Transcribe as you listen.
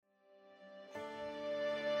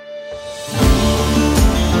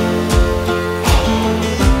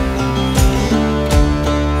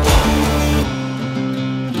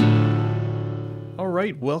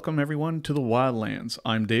welcome everyone to the Wildlands.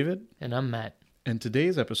 I'm David, And I'm Matt. and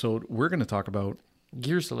today's episode we're going to talk about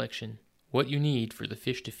Gear selection, what you need for the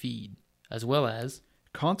fish to feed, as well as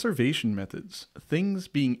conservation methods, things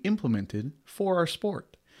being implemented for our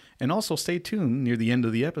sport. And also stay tuned near the end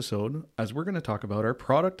of the episode as we're going to talk about our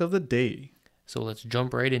product of the day. so let's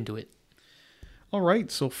jump right into it. All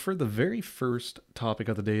right, so for the very first topic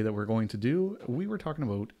of the day that we're going to do, we were talking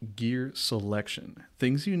about gear selection,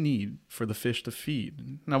 things you need for the fish to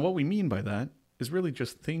feed. Now, what we mean by that is really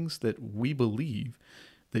just things that we believe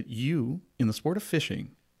that you, in the sport of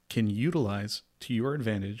fishing, can utilize to your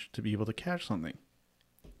advantage to be able to catch something.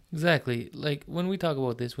 Exactly. Like when we talk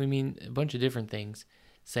about this, we mean a bunch of different things.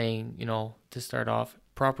 Saying, to start off,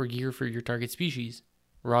 proper gear for your target species,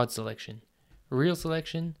 rod selection, reel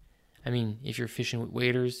selection. I mean, if you're fishing with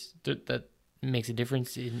waders, that makes a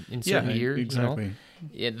difference in certain gear. Exactly.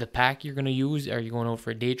 The pack you're going to use, are you going out for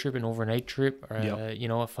a day trip, an overnight trip, or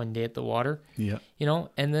a fun day at the water? Yeah.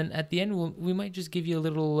 And then at the end, we might just give you a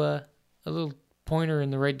little pointer in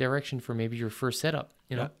the right direction for maybe your first setup.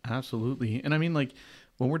 Yeah, absolutely. And I mean, like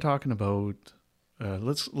when we're talking about,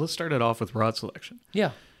 let's start it off with rod selection.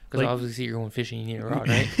 Yeah. Because obviously you're going fishing, you need a rod,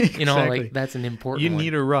 right? Exactly. That's an important You one.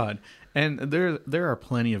 need a rod. And there are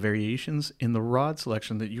plenty of variations in the rod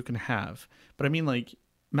selection that you can have. But I mean, like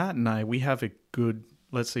Matt and I, we have a good,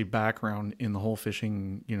 let's say, background in the whole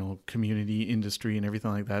fishing, community, industry and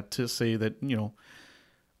everything like that to say that,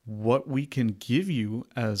 what we can give you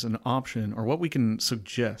as an option or what we can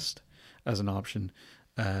suggest as an option,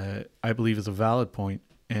 I believe is a valid point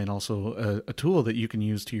and also a tool that you can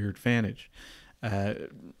use to your advantage.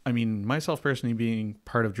 I mean, myself personally being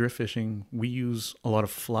part of drift fishing, we use a lot of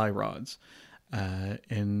fly rods.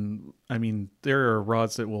 And I mean, there are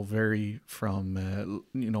rods that will vary from,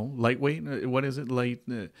 lightweight. What is it? Light,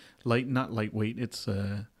 not lightweight. It's,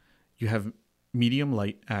 you have medium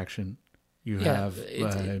light action. You have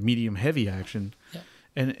medium heavy action. Yeah.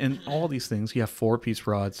 And all these things, you have 4-piece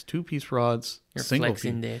rods, 2-piece rods, your single flex piece.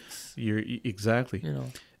 index. Exactly.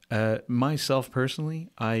 Myself personally,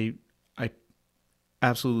 I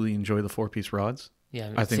absolutely enjoy the 4-piece rods.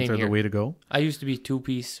 Yeah, I think they're the way to go. I used to be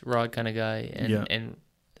 2-piece rod kind of guy, and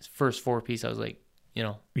first 4-piece I was like,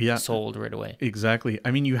 sold right away. Exactly. I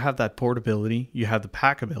mean, you have that portability, you have the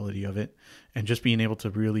packability of it, and just being able to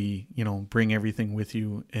really, bring everything with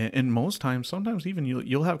you. And most times, sometimes even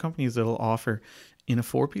you'll have companies that'll offer in a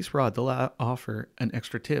 4-piece rod, they'll offer an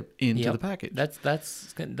extra tip into the package.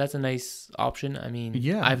 That's a nice option. I mean,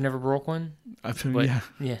 yeah, I've never broke one. But,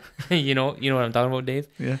 yeah. you know what I'm talking about, Dave.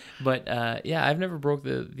 Yeah. But I've never broke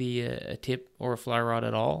the tip or a fly rod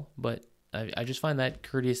at all. But I just find that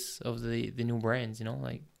courteous of the new brands.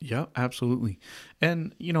 Yeah, absolutely.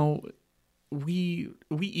 And we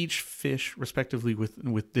each fish respectively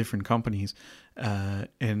with different companies,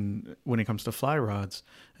 and when it comes to fly rods,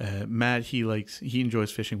 Matt he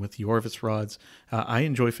enjoys fishing with the Orvis rods. I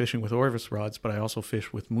enjoy fishing with Orvis rods, but I also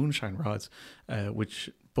fish with Moonshine rods, which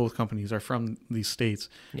both companies are from these states,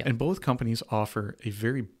 and both companies offer a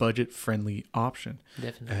very budget friendly option.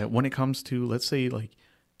 Definitely. When it comes to, let's say, like,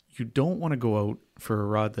 you don't want to go out for a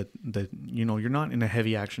rod that you're not in a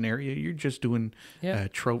heavy action area. You're just doing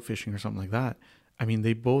trout fishing or something like that. I mean,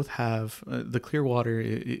 they both have the Clearwater.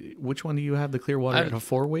 Which one do you have? The Clearwater at a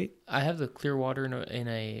 4-weight? I have the Clearwater in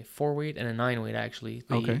a 4-weight and a 9-weight actually.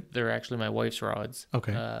 They're actually my wife's rods.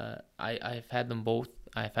 Okay. I've had them both.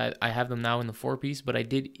 I have them now in the 4-piece, but I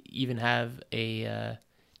did even have a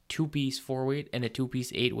 2-piece 4-weight and a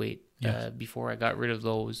 2-piece 8-weight. Before I got rid of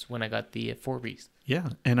those when I got the 4-piece. Yeah,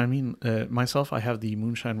 and I mean, myself, I have the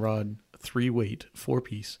Moonshine Rod 3-weight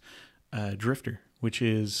 4-piece drifter, which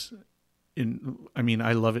is,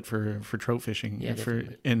 I love it for trout fishing. Yeah,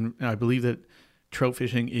 and I believe that trout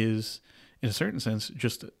fishing is, in a certain sense,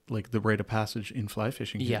 just like the rite of passage in fly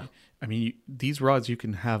fishing. Yeah. I mean, these rods, you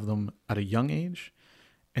can have them at a young age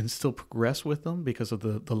and still progress with them because of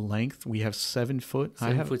the length. We have 7 foot.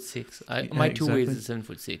 7'6". My 2-weight is a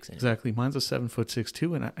 7'6". Exactly. Mine's a 7'6"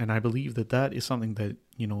 too. And I believe that is something that,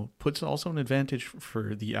 puts also an advantage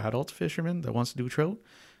for the adult fisherman that wants to do trout,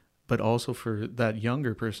 but also for that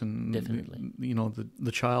younger person, definitely,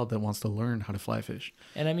 the child that wants to learn how to fly fish.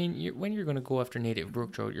 And I mean, when you're going to go after native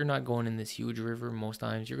brook trout, you're not going in this huge river most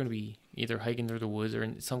times. You're going to be either hiking through the woods or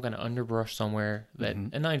in some kind of underbrush somewhere that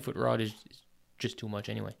a 9-foot rod is just too much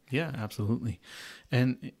anyway. Yeah, absolutely.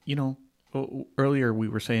 And, earlier we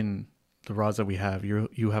were saying the rods that we have,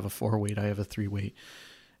 you have a 4-weight, I have a 3-weight.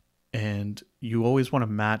 And you always want to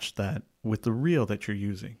match that with the reel that you're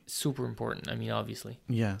using. Super important. I mean, obviously.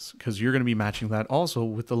 Yes, because you're going to be matching that also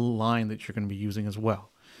with the line that you're going to be using as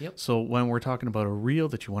well. Yep. So when we're talking about a reel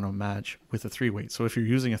that you want to match with a 3-weight, so if you're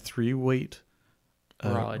using a 3-weight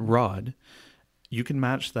rod, you can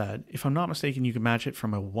match that. If I'm not mistaken, you can match it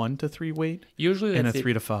from a 1 to 3 weight Usually and a that's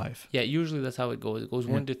 3 to 5. Yeah, usually that's how it goes. It goes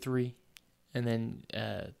 1 to 3, and then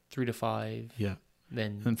 3 to 5. Yeah.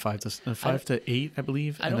 Then And 5 to 8, I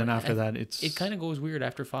believe. And then after that, it kind of goes weird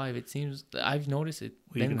after 5. It seems I've noticed it.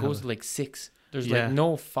 Well, Then goes to like 6. There's Yeah. like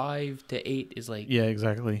no 5 to 8 is like yeah,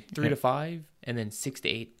 exactly. 3 to 5, and then 6 to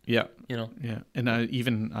 8. Yeah. You know. Yeah. And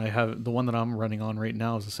I have the one that I'm running on right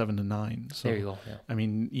now is a 7 to 9. So There you go. Yeah. I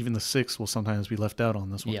mean, even the 6 will sometimes be left out on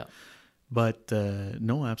this one. Yeah. But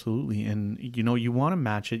no, absolutely. And, you want to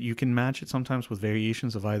match it. You can match it sometimes with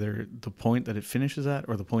variations of either the point that it finishes at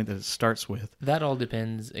or the point that it starts with. That all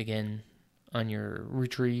depends, again, on your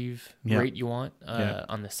retrieve rate you want,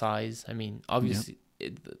 on the size. I mean, obviously,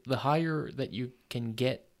 the higher that you can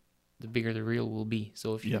get, the bigger the reel will be.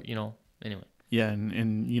 So if you, anyway. Yeah,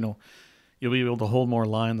 and you'll be able to hold more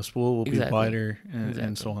line. The spool will be wider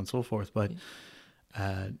and so on and so forth. But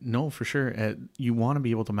no, for sure. You want to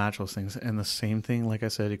be able to match those things. And the same thing, like I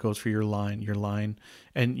said, it goes for your line.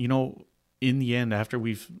 And, in the end, after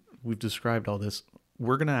we've described all this,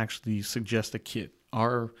 we're going to actually suggest a kit.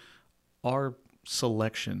 Our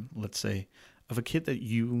selection, let's say, of a kit that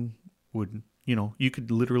you would, you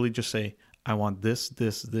could literally just say, I want this,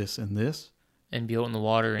 this, this, and this. And be out in the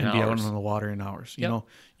water in hours. And be out in the water in hours. Yep.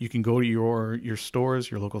 You can go to your stores,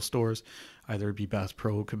 your local stores, either it be Bass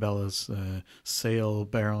Pro, Cabela's, Sale,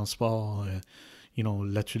 Baron Spa,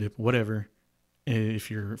 Let's Dip, whatever. If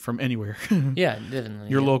you're from anywhere. Yeah, definitely.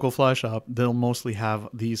 Your local fly shop, they'll mostly have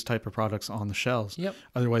these type of products on the shelves. Yep.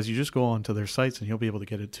 Otherwise, you just go onto their sites and you'll be able to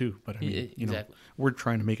get it too. But I mean, exactly. We're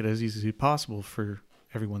trying to make it as easy as possible for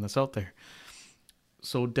everyone that's out there.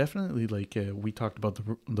 So definitely, like we talked about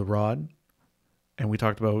the rod. And we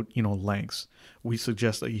talked about, lengths. We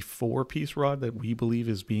suggest a 4-piece rod that we believe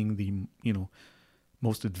is being the,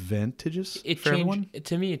 most advantageous for everyone.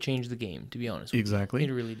 To me, it changed the game, to be honest with Exactly.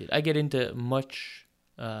 you. It really did. I get into much,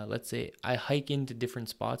 let's say, I hike into different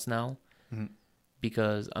spots now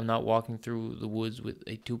because I'm not walking through the woods with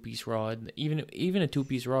a 2-piece rod. Even a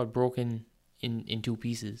 2-piece rod broken in 2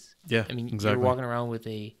 pieces. Yeah, I mean, exactly. You're walking around with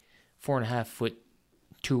a 4.5-foot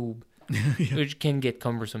tube. Yeah. Which can get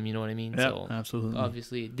cumbersome, you know what I mean? Yeah, so absolutely.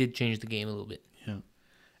 Obviously, it did change the game a little bit. Yeah.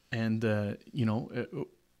 And,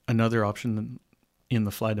 another option in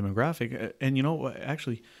the fly demographic, and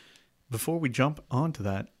actually, before we jump onto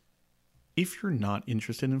that, if you're not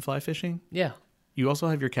interested in fly fishing, yeah, you also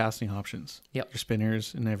have your casting options. Yep. Your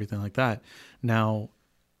spinners and everything like that. Now,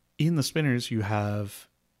 in the spinners, you have,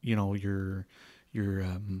 your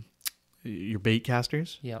bait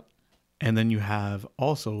casters. Yep. And then you have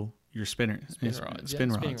also your spin rods.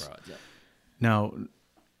 Yeah. Now,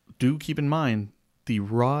 do keep in mind the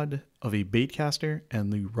rod of a bait caster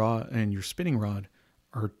and the rod and your spinning rod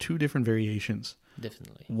are 2 different variations.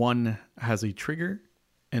 Definitely. One has a trigger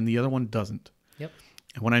and the other one doesn't. Yep.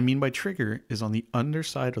 And what I mean by trigger is on the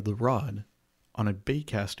underside of the rod. On a bait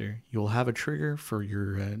caster, you'll have a trigger for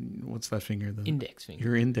your what's that finger? The index finger.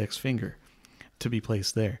 Your index finger to be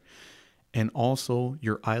placed there, and also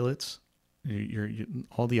your eyelets.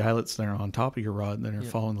 All the eyelets that are on top of your rod that are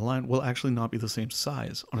following the line will actually not be the same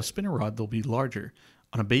size. On a spinner rod, they'll be larger.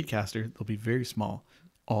 On a bait caster, they'll be very small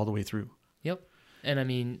all the way through. Yep. And I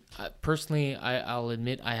mean, personally, I'll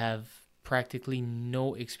admit I have practically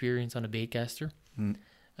no experience on a bait caster.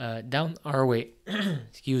 Down our way,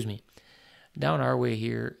 excuse me, down our way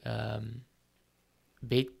here,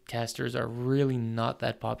 bait casters are really not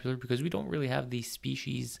that popular because we don't really have these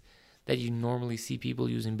species that you normally see people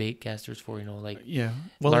using bait casters for, well,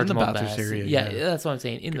 in the Bathurst area. Yeah, that's what I'm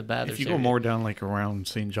saying. In the Bathurst area. If you go more down, like around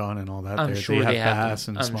St. John and all that, I'm sure they have bass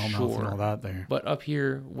and smallmouth and all that there. But up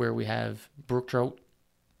here, where we have brook trout,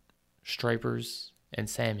 stripers, and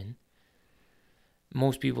salmon,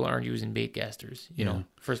 most people aren't using bait casters. You know,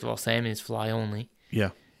 first of all, salmon is fly only. Yeah.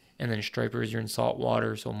 And then stripers, you're in salt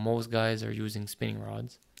water, so most guys are using spinning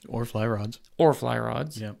rods. Or fly rods.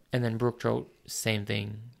 Yeah. And then brook trout, same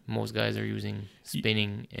thing. Most guys are using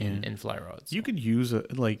spinning and fly rods. You could use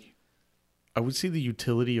I would see the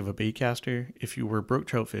utility of a bait caster if you were brook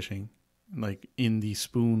trout fishing, like in the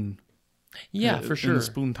spoon. Yeah, for sure. In the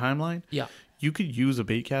spoon timeline. Yeah. You could use a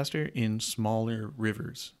bait caster in smaller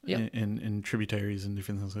rivers Yeah. and tributaries and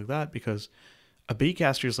different things like that, because a bait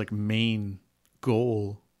caster's main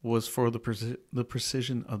goal was for the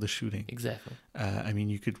precision of the shooting. Exactly. I mean,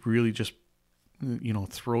 you could really just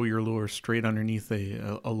throw your lure straight underneath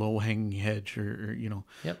a low hanging hedge or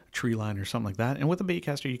tree line or something like that. And with a bait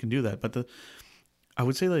caster, you can do that. But I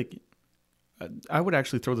would say I would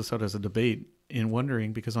actually throw this out as a debate. in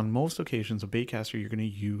wondering, because on most occasions, a bait caster, you're going to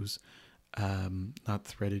use, not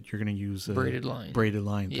threaded, you're going to use braided line. Braided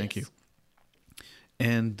line, thank you.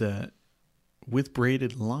 And with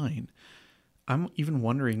braided line, I'm even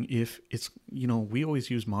wondering if it's, we always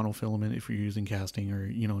use monofilament if you're using casting, or,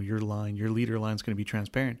 your leader line is going to be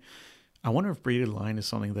transparent. I wonder if braided line is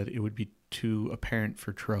something that it would be too apparent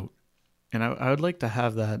for trout. And I would like to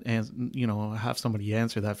have that, and have somebody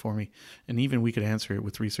answer that for me. And even we could answer it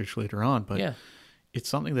with research later on. But Yeah. it's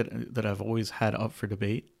something that I've always had up for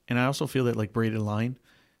debate. And I also feel that like braided line,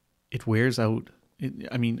 it wears out.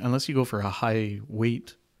 Unless you go for a high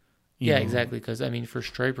weight. Yeah, exactly. Because for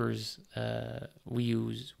stripers, we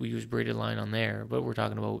use braided line on there, but we're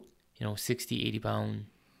talking about 60, 80 pound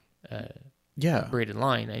braided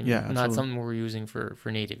line. Not something we're using for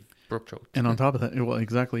native brook trout. And on top of that, well,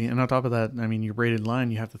 exactly. And on top of that, your braided line,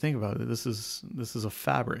 you have to think about it. This is a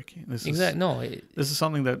fabric. This is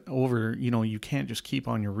something that you can't just keep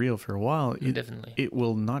on your reel for a while. Definitely. It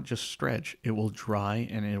will not just stretch. It will dry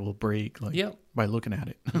and it will break by looking at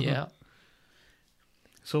it. Yeah.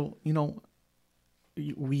 So,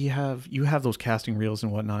 you have those casting reels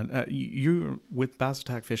and whatnot. You with Bass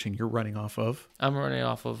Attack Fishing, you're running off of? I'm running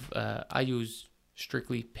off of, I use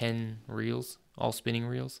strictly Penn reels, all spinning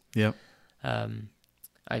reels. Yep.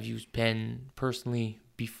 I've used Penn personally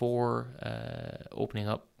before opening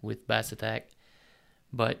up with Bass Attack.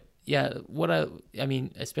 But yeah,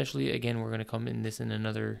 especially again, we're going to come in this in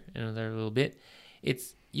another little bit.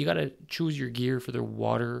 It's, you got to choose your gear for the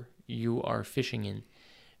water you are fishing in.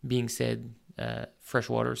 Being said,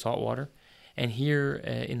 freshwater, saltwater. And here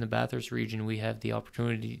in the Bathurst region, we have the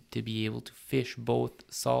opportunity to be able to fish both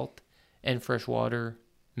salt and freshwater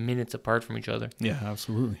minutes apart from each other. Yeah,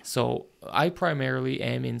 absolutely. So I primarily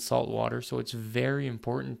am in saltwater, so it's very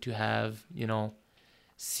important to have,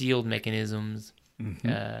 sealed mechanisms,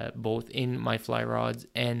 both in my fly rods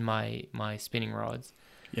and my spinning rods.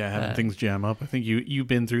 Yeah, having things jam up. I think you've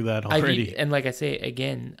been through that already. And like I say,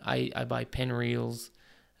 again, I buy Penn reels,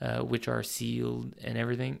 which are sealed and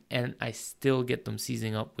everything, and I still get them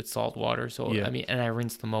seizing up with salt water. So, yeah. and I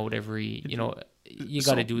rinse them out you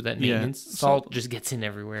got to do that maintenance. Yeah. Salt just gets in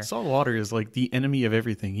everywhere. Salt water is like the enemy of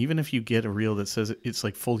everything. Even if you get a reel that says it's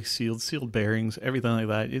like fully sealed bearings, everything like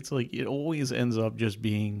that, it's like it always ends up just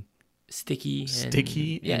being sticky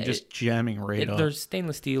and just jamming right up. There's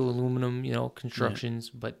stainless steel, aluminum, constructions,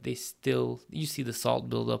 but they still, you see the salt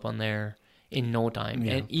build up on there in no time,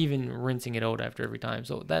 and even rinsing it out after every time.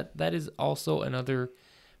 So that is also another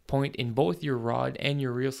point in both your rod and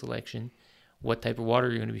your reel selection, what type of water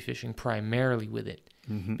you're going to be fishing primarily with it.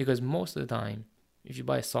 Mm-hmm. Because most of the time, if you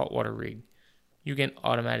buy a saltwater rig, you can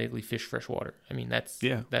automatically fish freshwater. That's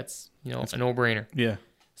a no-brainer. Yeah.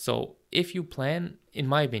 So if you plan, in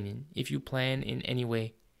my opinion, in any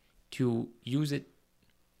way to use it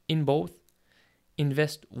in both,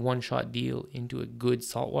 invest one-shot deal into a good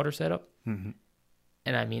saltwater setup. Mm-hmm.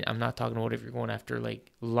 And I'm not talking about if you're going after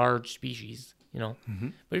like large species, mm-hmm.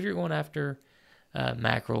 but if you're going after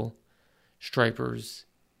mackerel, stripers,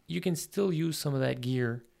 you can still use some of that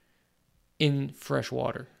gear in fresh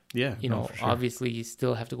water. Yeah. For sure. Obviously you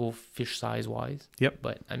still have to go fish size wise. Yep.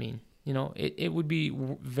 But it would be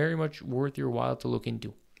very much worth your while to look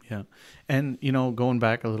into. Yeah. And, going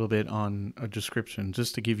back a little bit on a description,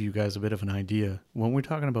 just to give you guys a bit of an idea, when we're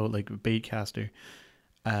talking about like a bait caster,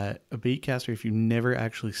 if you've never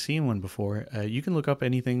actually seen one before, you can look up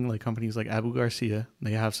anything like companies like Abu Garcia.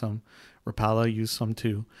 They have some. Rapala use some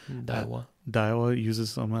too. Daiwa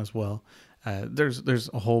uses some as well. There's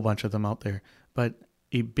a whole bunch of them out there. But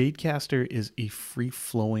a bait caster is a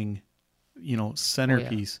free-flowing,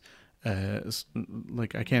 centerpiece. I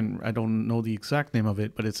don't know the exact name of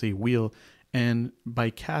it, but it's a wheel. And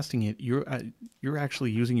by casting it, you're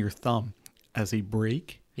actually using your thumb as a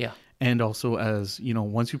brake. Yeah. And also as,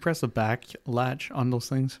 once you press the back latch on those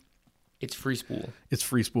things, it's free spool. It's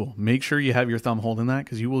free spool. Make sure you have your thumb holding that,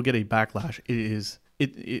 because you will get a backlash.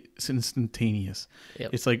 It's instantaneous.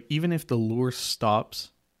 Yep. It's like even if the lure stops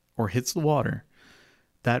or hits the water,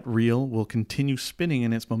 that reel will continue spinning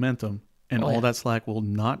in its momentum, and all that slack will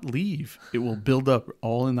not leave. It will build up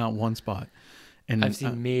all in that one spot. And I've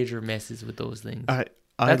seen major messes with those things.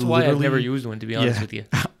 That's why I've never used one, to be honest with you.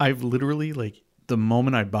 I've literally, the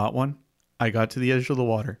moment I bought one, I got to the edge of the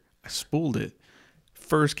water, I spooled it,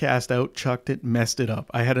 first cast out, chucked it, messed it up.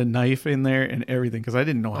 I had a knife in there and everything, because I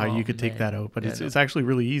didn't know how you could take that out. But it's actually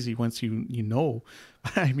really easy once you know.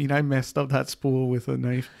 I messed up that spool with a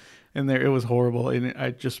knife, and it was horrible. And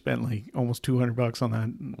I just spent almost $200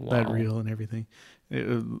 on that reel and everything. It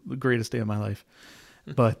was the greatest day of my life.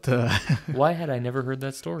 But Why had I never heard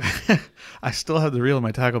that story? I still have the reel in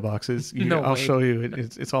my tackle boxes. No I'll way. show you.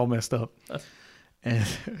 It's all messed up. And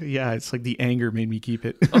yeah, it's like the anger made me keep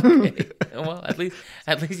it. Okay. Well, at least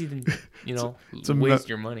you didn't, a waste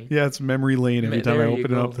your money. Yeah, it's memory lane every time I There you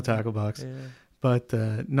open go. up the tackle box. Yeah. But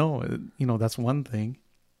no, that's one thing.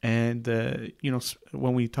 And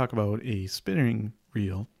when we talk about a spinning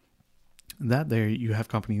reel, that there you have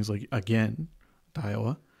companies like, again,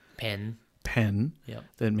 Daiwa, Penn Yep.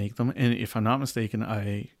 that make them. And if I'm not mistaken,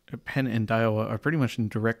 Penn and Daiwa are pretty much in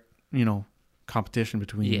direct, competition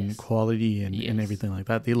between Yes. quality and Yes. everything like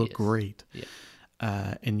that. They look Yes. great.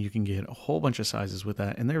 Yeah. And you can get a whole bunch of sizes with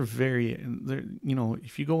that. And they're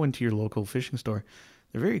if you go into your local fishing store,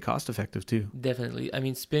 they're very cost effective too. Definitely. I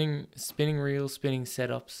mean, spinning reels, spinning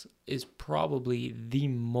setups is probably the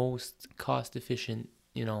most cost efficient,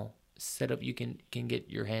 setup you can get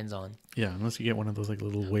your hands on. Yeah, unless you get one of those like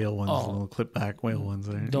little whale ones, Oh. little clip back whale ones.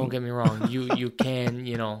 Don't get me wrong. You can,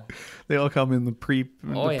 They all come in the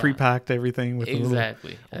yeah. pre-packed everything with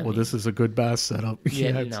exactly. a little. This is a good bass setup.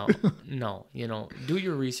 Yeah, it's- no. Do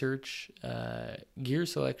your research, gear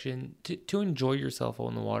selection to enjoy yourself out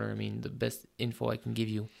in the water. I mean, the best info I can give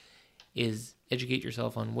you is educate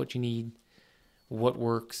yourself on what you need, what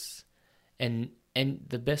works, and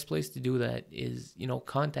the best place to do that is,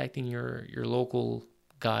 contacting your local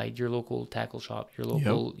guide, your local tackle shop, your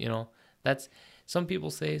local, that's, some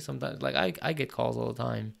people say sometimes, like I get calls all the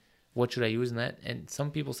time, what should I use in that? And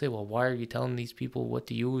some people say, well, why are you telling these people what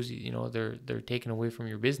to use? They're taken away from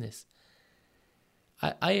your business.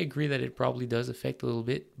 I agree that it probably does affect a little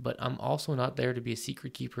bit, but I'm also not there to be a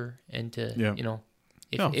secret keeper and to,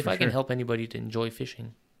 if I can help anybody to enjoy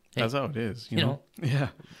fishing, hey, that's how it is. Yeah,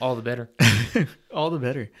 all the better. all the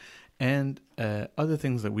better. And other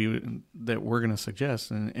things that we're going to suggest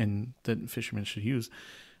and that fishermen should use: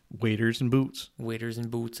 waders and boots. Waders and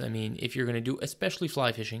boots. I mean, if you're going to do, especially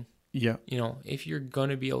fly fishing, Yeah. if you're going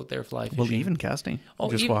to be out there fly fishing. Well, even casting.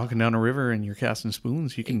 Just walking down a river and you're casting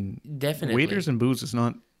spoons, you can. Definitely. Waders and boots is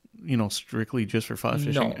not, strictly just for fly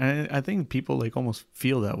fishing. No. And I think people like almost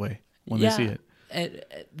feel that way when they see it. And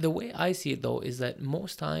the way I see it, though, is that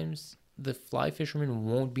most times the fly fisherman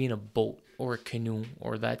won't be in a boat or a canoe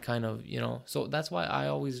or that kind of, So that's why I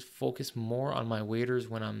always focus more on my waders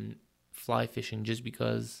when I'm fly fishing, just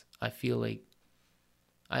because I feel like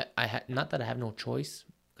not that I have no choice,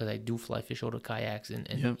 because I do fly fish out of kayaks and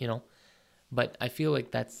but I feel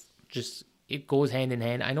like that's just, it goes hand in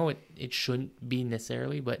hand. I know it shouldn't be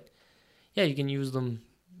necessarily, but yeah, you can use them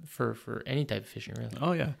for any type of fishing, really.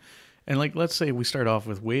 Oh, yeah. And like, let's say we start off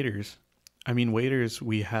with waders. I mean, waders,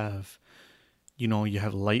 we have, you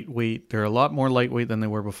have lightweight. They're a lot more lightweight than they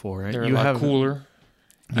were before. Right? They're a lot cooler.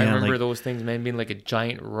 I remember those things, man, being like a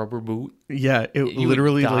giant rubber boot. Yeah, it You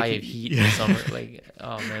literally would die like of heat in the summer. Like,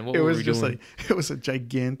 oh man, what it were was we just doing? it was a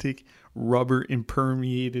gigantic rubber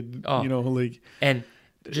impermeated, And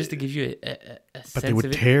just to give you a but sense they would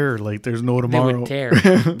of it, tear like there's no they tomorrow. would tear.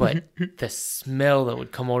 But the smell that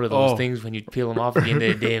would come out of those things when you'd peel them off at the end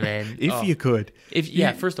of the day, man. If you could.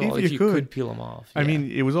 First of all, if you could peel them off. I yeah. mean,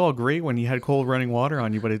 it was all great when you had cold running water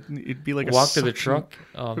on you, but it'd be like walk a to the suction- truck.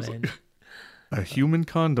 Oh man. a human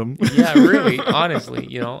condom. Yeah, really, honestly,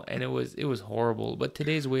 and it was horrible. But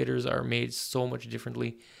today's waders are made so much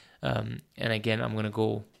differently. And again, I'm gonna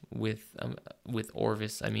go with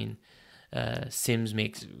Orvis. I mean, Sims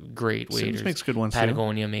makes great waders. Sims makes good ones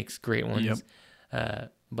Patagonia makes great ones.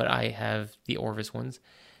 Yep. But I have the Orvis ones.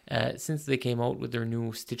 Since they came out with their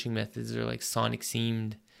new stitching methods, they're like sonic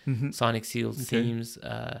sealed seams.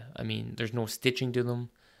 I mean, there's no stitching to them.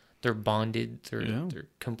 They're bonded. They're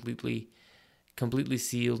completely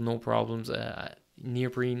sealed, no problems.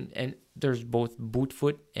 Neoprene, and there's both boot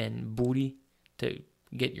foot and booty to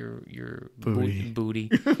get your booty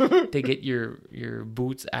to get your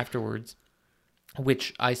boots afterwards,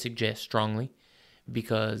 which I suggest strongly,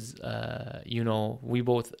 because we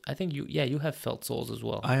both, I think you have felt soles as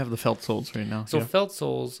well. I have the felt soles right now. So felt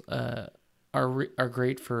soles are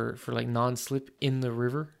great for like non-slip in the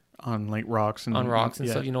river. On like rocks and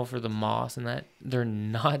stuff, for the moss and that. They're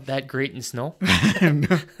not that great in snow.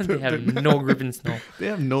 They have no grip in snow. They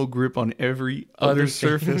have no grip on every other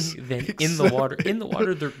surface than in the water. In the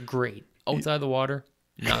water, they're great. Outside the water,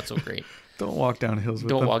 not so great. Don't walk down hills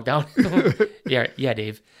with Don't them. walk down. Yeah,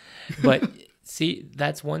 Dave. But see,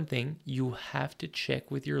 that's one thing. You have to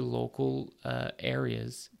check with your local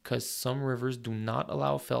areas, because some rivers do not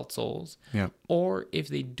allow felt soles. Yeah. Or if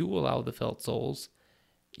they do allow the felt soles,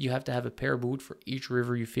 you have to have a pair of boot for each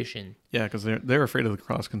river you fish in. Yeah, because they're afraid of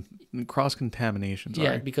the cross contamination.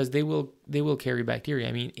 Yeah, because they will carry bacteria.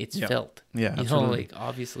 I mean, it's felt. Yeah, absolutely.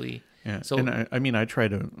 Obviously. Yeah. So And I mean, I try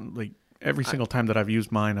to like every single time that I've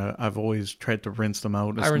used mine, I've always tried to rinse them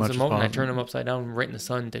out I as rinse much them as out and I possible. turn them upside down right in the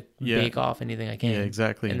sun to Yeah. bake off anything I can. Yeah,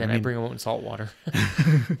 exactly. And then I I mean, bring them out in salt water.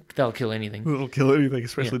 That'll kill anything. it'll kill anything,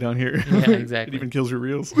 especially down here. Yeah, It exactly. even kills your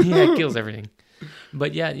reels. Yeah, it kills everything.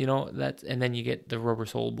 But yeah, you know, that's, and then you get the rubber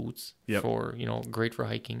sole boots Yep. for, you know, great for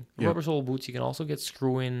hiking. Yep. Rubber sole boots, you can also get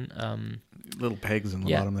screw in. Little pegs in the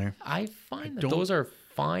Yeah. bottom there. I find that don't- those are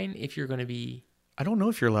fine if you're going to be, I don't know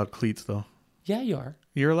if you're allowed cleats though. yeah, you are.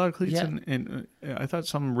 You're allowed cleats, Yeah. and I thought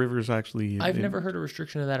some rivers actually. I've never heard a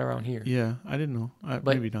restriction of that around here. Yeah, I didn't know. But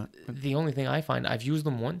Maybe not. the only thing I find, I've used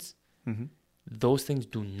them once. Mm-hmm. Those things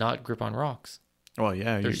do not grip on rocks. Well,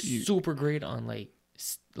 yeah, They're super great on like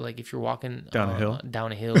if you're walking Down a hill?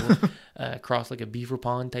 down a hill, across like a beaver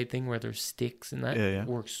pond type thing where there's sticks and that. Yeah.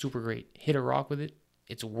 Works super great. Hit a rock with it,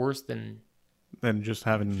 it's worse than than just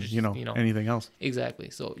having anything else. exactly.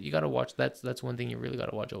 So you got to watch. That's one thing you really got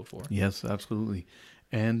to watch out for. Yes, absolutely.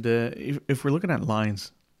 And if we're looking at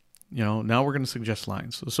lines, now we're going to suggest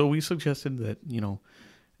lines. So we suggested that,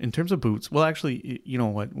 in terms of boots, well, actually, you know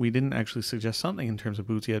what? We didn't actually suggest something in terms of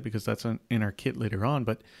boots yet because that's in our kit later on.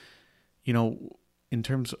 But, in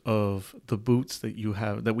terms of the boots that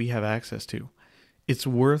we have access to, it's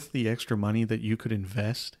worth the extra money that you could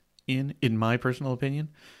invest in my personal opinion.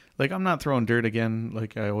 Like, I'm not throwing dirt again,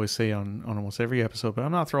 like I always say on almost every episode, but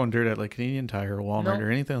I'm not throwing dirt at like Canadian Tire or Walmart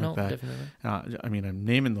or anything like that. Definitely. I mean, I'm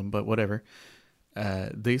naming them, but whatever.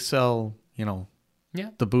 They sell, Yeah.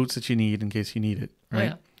 the boots that you need in case you need it, right? Oh,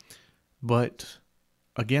 yeah. But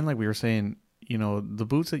again, like we were saying, the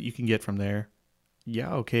boots that you can get from there,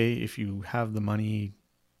 yeah, okay, if you have the money,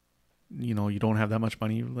 you don't have that much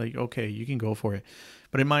money, like, okay, you can go for it.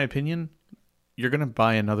 But in my opinion, you're going to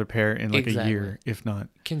buy another pair in like a year, if not.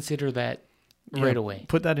 Consider that right away.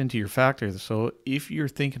 Put that into your factors. So if you're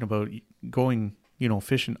thinking about going,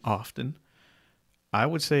 fishing often, I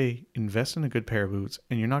would say invest in a good pair of boots,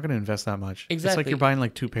 and you're not going to invest that much. Exactly. It's like you're buying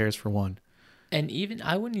like 2 pairs for one. And even,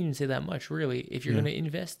 I wouldn't even say that much, really. If you're going to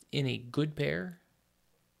invest in a good pair,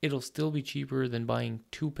 it'll still be cheaper than buying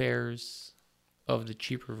 2 pairs of the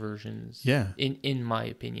cheaper versions. Yeah. In my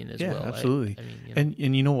opinion as well. Yeah, absolutely. I mean,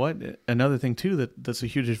 And you know what? Another thing too that's a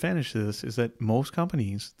huge advantage to this is that most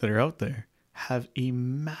companies that are out there have a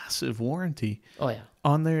massive warranty. Oh yeah.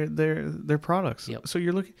 On their products. Yep. So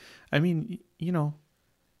you're looking. I mean,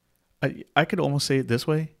 I could almost say it this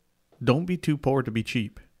way: don't be too poor to be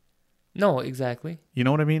cheap. No, exactly. You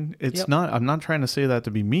know what I mean? It's not. I'm not trying to say that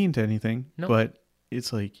to be mean to anything. No. But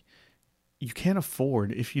it's like, you can't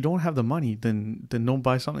afford, if you don't have the money, then don't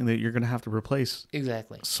buy something that you're going to have to replace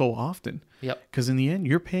Exactly. so often. Yep. Because in the end,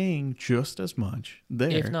 you're paying just as much there,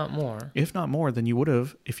 If not more, than you would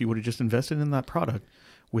have if you would have just invested in that product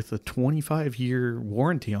with a 25-year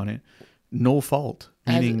warranty on it, no fault.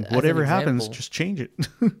 Meaning as whatever an happens, example- just change it.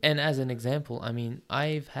 And as an example, I mean,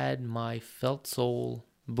 I've had my felt sole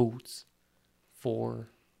boots for,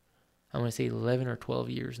 I'm going to say 11 or 12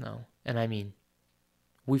 years now. And I mean,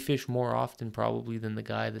 we fish more often probably than the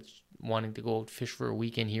guy that's wanting to go out fish for a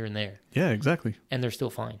weekend here and there. Yeah, exactly. And they're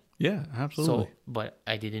still fine. Yeah, absolutely. So, but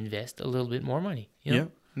I did invest a little bit more money. You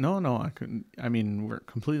know? Yeah. No, I couldn't. I mean, we're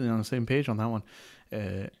completely on the same page on that one.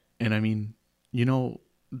 And I mean,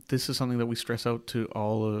 this is something that we stress out to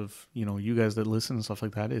all of, you guys that listen and stuff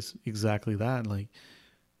like that, is exactly that. Like,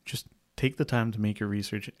 just take the time to make your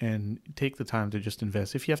research and take the time to just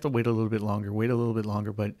invest. If you have to wait a little bit longer, wait a little bit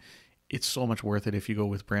longer, but it's so much worth it if you go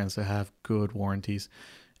with brands that have good warranties.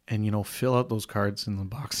 And, fill out those cards in the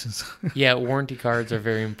boxes. Yeah, warranty cards are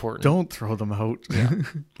very important. Don't throw them out. Yeah.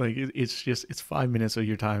 Like, it's 5 minutes of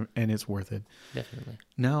your time, and it's worth it. Definitely.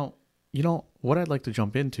 Now, what I'd like to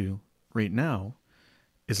jump into right now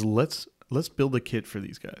is let's build a kit for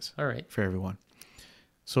these guys. All right. For everyone.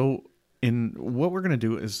 So, what we're going to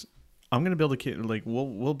do is I'm going to build a kit. Like,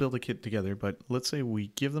 we'll build a kit together, but let's say we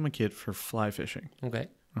give them a kit for fly fishing. Okay.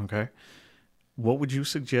 Okay. What would you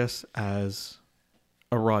suggest as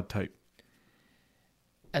a rod type?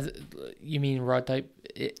 You mean rod type?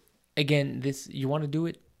 Again, you want to do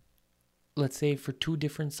it, let's say, for 2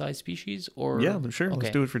 different size species, or Yeah, sure. Okay.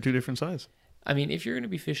 Let's do it for 2 different sizes. I mean, if you're going to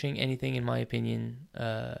be fishing anything, in my opinion,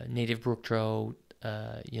 native brook trout,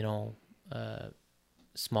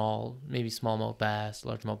 small, maybe smallmouth bass,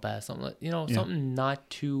 largemouth bass, something like, something not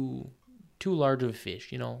too large of a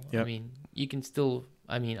fish. Yep. I mean, you can still.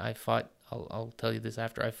 I mean, I'll tell you this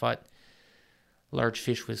after. I fought large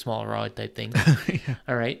fish with small rod type thing. Yeah.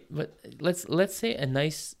 All right, but let's say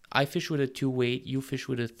I fish with a 2 weight, you fish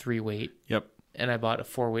with a 3 weight. Yep. And I bought a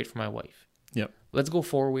 4 weight for my wife. Yep. Let's go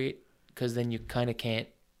 4 weight, because then you kind of can't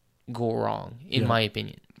go wrong, in my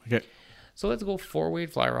opinion. Okay. So let's go 4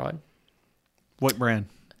 weight fly rod. What brand?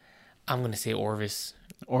 I'm gonna say Orvis.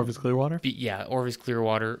 Orvis Clearwater? Yeah, Orvis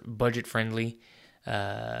Clearwater, budget friendly.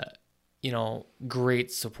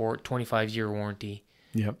 Great support, 25-year warranty,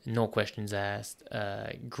 Yep. no questions asked.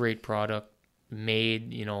 Great product,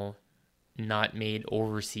 made, not made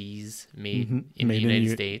overseas, made in Made the in United U-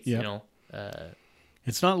 States. yep.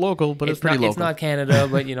 It's not local, but it's pretty not, local. It's not Canada,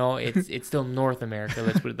 but it's still North America.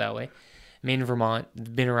 Let's put it that way. Made in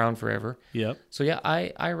Vermont, been around forever. Yep. So yeah,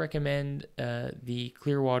 I recommend the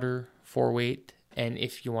Clearwater 4-weight, and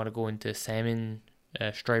if you want to go into salmon,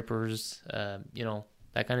 stripers,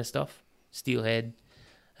 that kind of stuff, steelhead,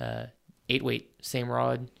 8-weight, same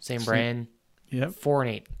rod, same brand. Yep. 4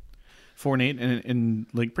 and 8. 4 and 8, and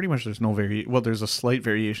like pretty much there's no well, there's a slight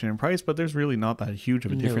variation in price, but there's really not that huge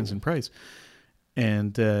of a difference in price.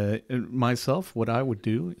 And myself, what I would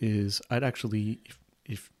do is I'd actually,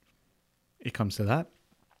 if it comes to that,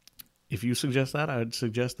 if you suggest that, I would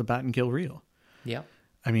suggest the Bat and Kill reel. Yeah.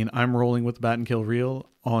 I mean, I'm rolling with the Bat and Kill reel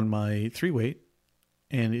on my 3-weight.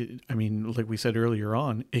 And like we said earlier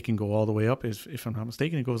on, it can go all the way up. If I'm not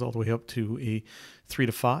mistaken, it goes all the way up to a 3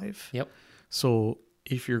 to 5. Yep. So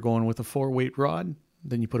if you're going with a 4-weight rod,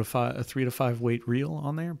 then you put a 3 to 5 weight reel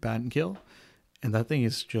on there, Bat and Kill. And that thing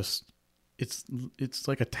is just, it's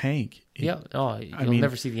like a tank. You'll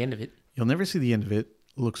never see the end of it. You'll never see the end of it.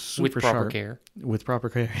 Looks super sharp. With proper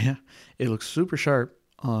care, yeah. It looks super sharp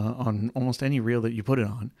on almost any reel that you put it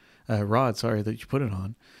on. That you put it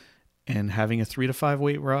on. And having a 3 to 5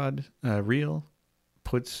 weight rod reel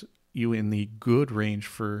puts you in the good range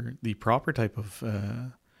for the proper type of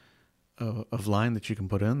line that you can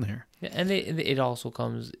put in there. Yeah, and it also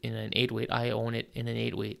comes in an 8-weight. I own it in an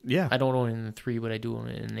 8-weight. Yeah. I don't own it in a 3, but I do own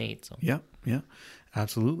it in an 8. So. Yeah,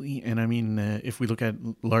 absolutely. And I mean, if we look at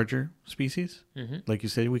larger species, like you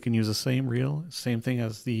said, we can use the same reel, same thing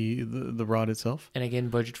as the rod itself. And again,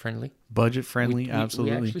 budget friendly. Budget friendly,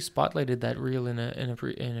 absolutely. We actually spotlighted that reel in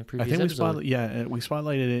a previous episode. We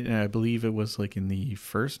spotlighted it, and I believe it was like in the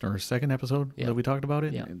first or second episode that we talked about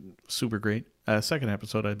it. Yeah. Super great. Second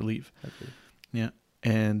episode, I believe. Okay. Yeah.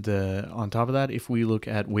 And on top of that, if we look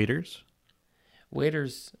at waders,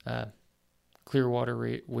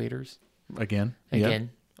 Clearwater waders. Again,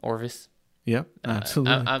 Orvis. Yep,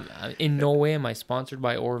 absolutely. I'm in no way am I sponsored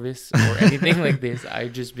by Orvis or anything like this.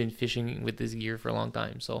 I've just been fishing with this gear for a long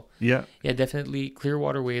time. So yeah, definitely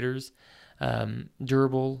Clearwater waders.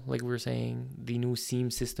 Durable, like we were saying. The new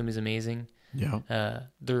seam system is amazing. Yeah.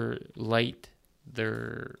 They're light.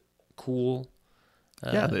 They're cool.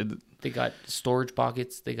 They got storage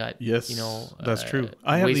pockets. They got that's true.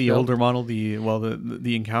 I have the older model,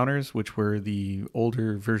 the Encounters, which are the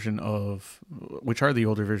older version of the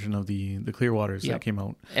Clearwaters that came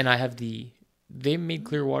out. And I have they made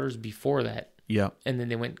Clearwaters before that. Yeah. And then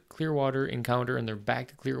they went Clearwater, Encounter, and they're back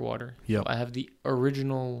to Clearwater. Yeah. So I have the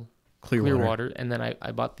original Clearwater, and then I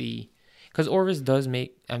bought because Orvis does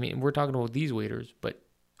make. I mean, we're talking about these waders, but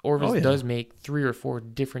Orvis does make 3 or 4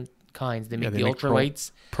 different kinds. They make the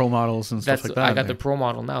ultralights, pro models and stuff like that. I got the pro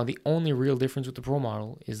model now. The only real difference with the pro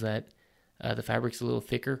model is that the fabric's a little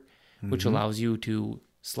thicker, which allows you to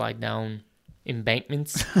slide down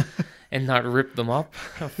embankments and not rip them up,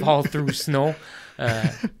 fall through snow.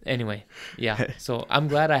 Anyway, yeah. So I'm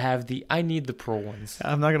glad I need the pro ones.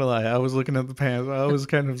 I'm not gonna lie. I was looking at the pants. I was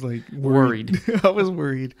kind of like worried. I was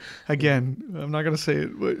worried. Again, I'm not gonna say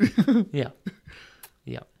it, but yeah.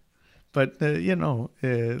 But,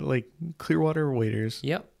 like Clearwater waders.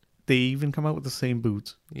 Yep. They even come out with the same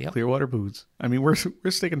boots. Yep. Clearwater boots. I mean, we're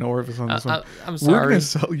sticking to Orvis on this one. I'm sorry. We're going to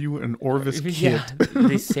sell you an Orvis kit. Yeah,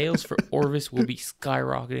 the sales for Orvis will be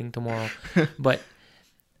skyrocketing tomorrow. But,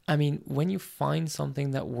 I mean, when you find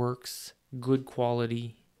something that works, good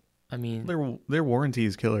quality, I mean... Their warranty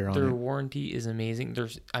is killer on it. Their warranty is amazing.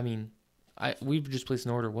 We've just placed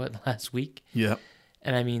an order, last week? Yeah.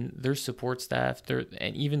 And I mean, their support staff,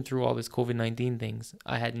 and even through all this COVID-19 things,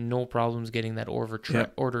 I had no problems getting that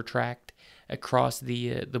order tracked across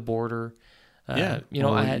the border. I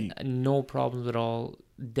had no problems at all.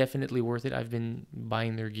 Definitely worth it. I've been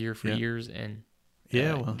buying their gear for years, and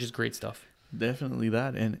just great stuff. Definitely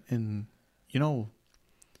that, and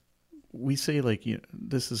we say like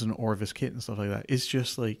this is an Orvis kit and stuff like that. It's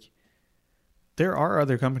just like. There are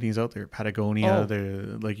other companies out there, Patagonia.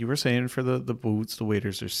 Like you were saying, for the boots, the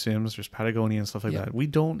waders, there's Sims, there's Patagonia and stuff like that. We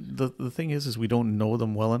don't. The thing is we don't know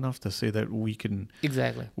them well enough to say that we can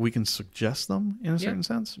suggest them in a certain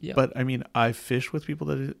sense. Yeah. But I mean, I've fished with people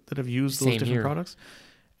that have used those different products,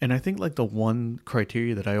 and I think like the one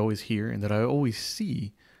criteria that I always hear and that I always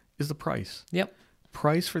see is the price. Yep.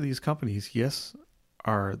 Price for these companies, yes,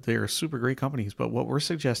 they're super great companies, but what we're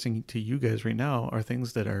suggesting to you guys right now are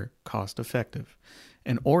things that are cost effective.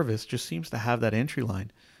 And Orvis just seems to have that entry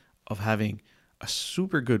line of having a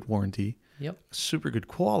super good warranty, Yep. super good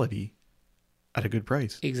quality at a good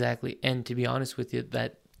price. Exactly. And to be honest with you,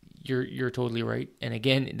 that you're totally right. And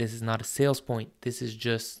again, this is not a sales point. This is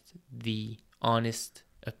just the honest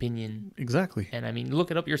opinion. Exactly. And I mean,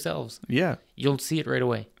 look it up yourselves. Yeah. You'll see it right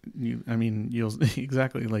away. You'll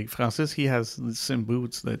exactly, like Francis, he has some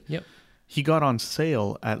boots that Yep. he got on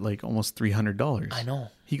sale at like almost $300. I know.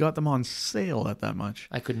 He got them on sale at that much.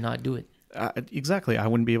 I could not do it. Exactly. I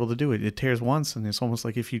wouldn't be able to do it. It tears once, and it's almost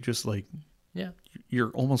like if you just like, Yeah.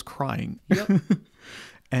 you're almost crying. Yep.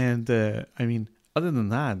 And I mean, other than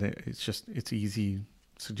that, it's easy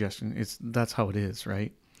suggestion. That's how it is,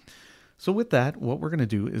 right? So with that, what we're going to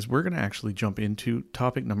do is we're going to actually jump into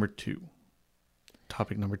topic number 2.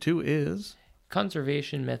 Topic number 2 is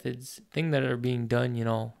Conservation methods, things that are being done,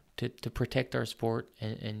 to protect our sport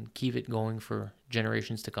and keep it going for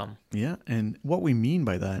generations to come. yeah, and what we mean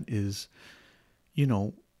by that is,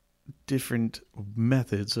 different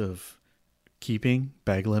methods of keeping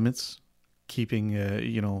bag limits, keeping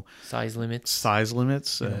Size limits. size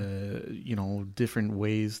limits, Yeah. Different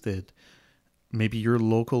ways that maybe your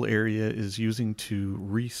local area is using to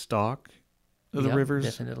restock the Yeah, rivers,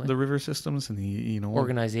 definitely. the river systems, and the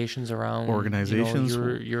Organizations around Organizations.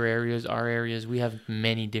 your areas, our areas. We have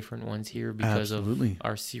many different ones here because Absolutely. of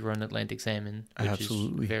our sea run Atlantic salmon, which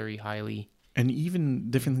Absolutely. is very highly. and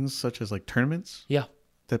even different things such as like tournaments Yeah.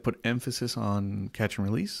 that put emphasis on catch and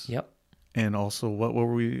release. Yep. And also, what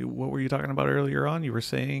were you talking about earlier on? You were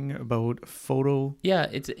saying about photo. Yeah,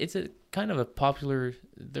 it's a kind of a popular.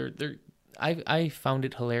 I found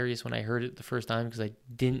it hilarious when I heard it the first time because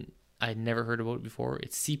I'd never heard about it before.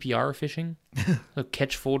 It's CPR fishing, so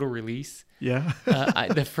catch, photo, release. Yeah.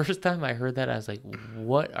 The first time I heard that, I was like,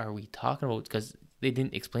 "What are we talking about?" Because they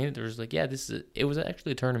didn't explain it. They were just like, "Yeah, it was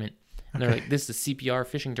actually a tournament," and they're like, "This is a CPR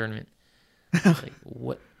fishing tournament." I was like,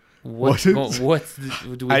 what? What's do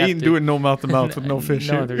we I have ain't to, doing no mouth to mouth with no fish.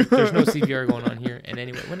 No, here. there's no CPR going on here. And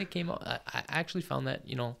anyway, when it came out, I actually found that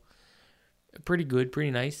pretty good,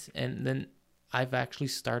 pretty nice. And then I've actually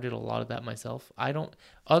started a lot of that myself. I don't,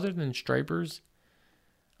 other than stripers,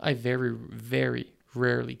 I very, very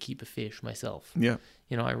rarely keep a fish myself. Yeah.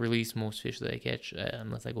 I release most fish that I catch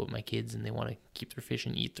unless I go with my kids and they want to keep their fish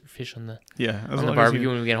and eat their fish on the Yeah. on the barbecue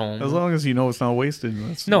when we get home. As long as you know it's not wasted.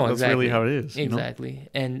 That's exactly. really how it is. Exactly.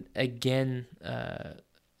 And again,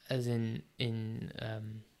 as in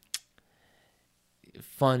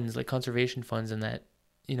funds, like conservation funds and that,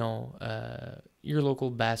 your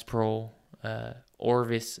local Bass Pro,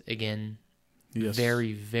 Orvis, again, Yes.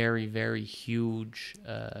 very, very, very huge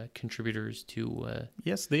contributors to...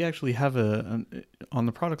 Yes, they actually have on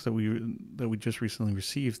the products that we just recently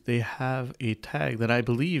received, they have a tag that I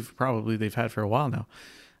believe probably they've had for a while now.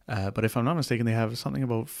 But if I'm not mistaken, they have something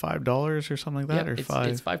about $5 or something like that, or it's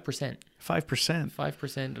 5%. 5%. 5%.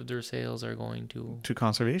 5% of their sales are going to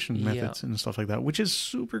Conservation methods and stuff like that, which is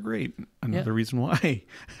super great. Another reason why.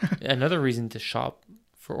 Another reason to shop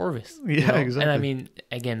for Orvis. Yeah, exactly. And I mean,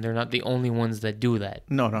 again, they're not the only ones that do that.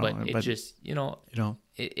 No, but it's just,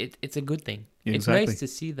 it's a good thing. Exactly. It's nice to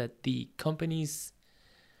see that the companies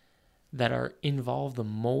that are involved the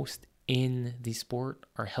most in the sport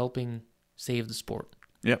are helping save the sport.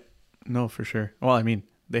 Yep. No, for sure. Well, I mean,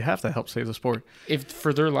 they have to help save the sport. If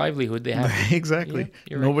for their livelihood, they have to. Exactly. Yeah,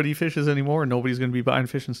 you're right. Nobody fishes anymore. Nobody's going to be buying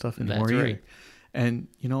fishing stuff anymore That's either. right. And,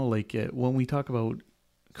 when we talk about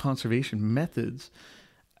conservation methods,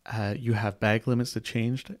 you have bag limits that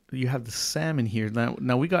changed. You have the salmon here.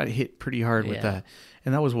 Now we got hit pretty hard with that.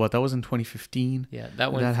 And that was what? That was in 2015. Yeah,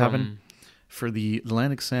 that went happened for the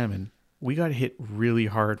Atlantic salmon. We got hit really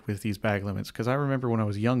hard with these bag limits because I remember when I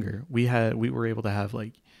was younger, we were able to have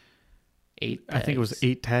like 8 tags. I think it was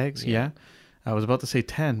 8 tags. Yeah. I was about to say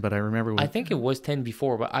 10, but I remember. I think it was 10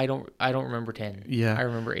 before, but I don't remember 10. Yeah. I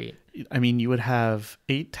remember 8. I mean, you would have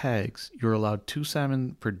 8 tags. You're allowed 2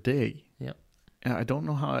 salmon per day. Yep. I don't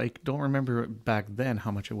know I don't remember back then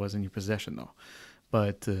how much it was in your possession though.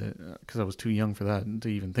 But because I was too young for that to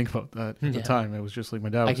even think about that at the time. It was just like my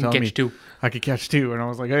dad was telling me. I could catch 2. And I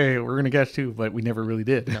was like, hey, we're going to catch 2. But we never really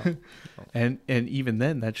did. No. And even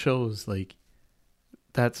then, that shows like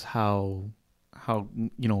that's how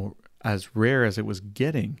as rare as it was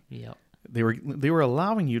getting. Yep. They were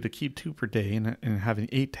allowing you to keep 2 per day and having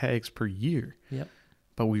 8 tags per year. Yep.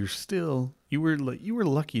 But we were still you were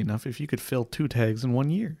lucky enough if you could fill 2 tags in 1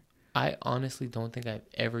 year. I honestly don't think I've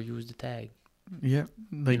ever used a tag. Yeah,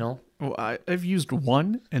 well, I've used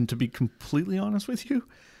 1, and to be completely honest with you,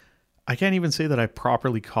 I can't even say that I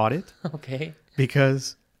properly caught it. Okay.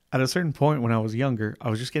 because at a certain point when I was younger, I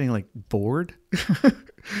was just getting like bored.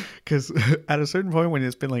 Because at a certain point when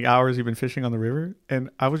it's been like hours you've been fishing on the river, and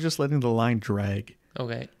I was just letting the line drag.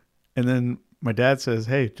 Okay. And then my dad says,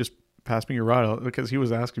 "Hey, just pass me your rod," because he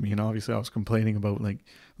was asking me, and obviously I was complaining about like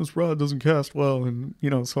this rod doesn't cast well, and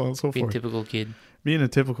so on and so Being forth. typical kid. Being a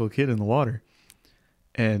typical kid in the water.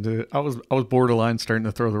 And I was borderline starting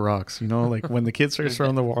to throw the rocks, like when the kid starts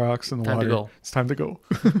throwing the rocks in the Time to water, go. it's time to go.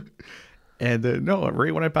 And no,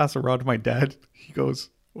 right when I pass the rod to my dad, he goes,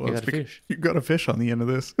 "Well, You it's got a fish. you got a fish on the end of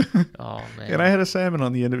this." Oh, man. And I had a salmon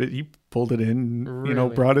on the end of it. He pulled it in,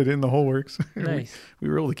 Really? brought it in, the whole works. Nice. we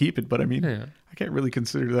were able to keep it, but I mean, Yeah. I can't really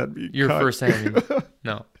consider that being Your caught. first salmon.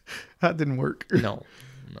 No. That didn't work. No.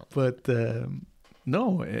 But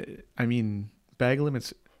no, I mean, bag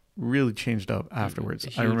limits really changed up afterwards.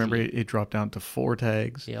 I remember Hugely. it dropped down to 4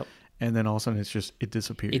 tags, Yep. and then all of a sudden it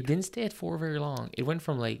disappeared. It didn't stay at 4 very long. It went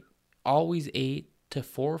from like always 8 to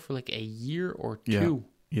 4 for like a year or 2.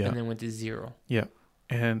 Yeah. And then went to 0. Yeah.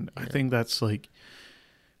 And I think that's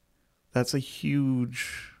a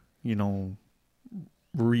huge,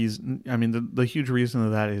 reason. I mean, the huge reason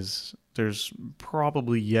of that is there's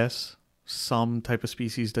probably, yes, some type of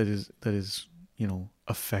species that is,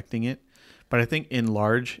 affecting it. But I think in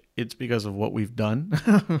large, it's because of what we've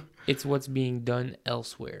done. It's what's being done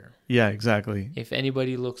elsewhere. Yeah, exactly. If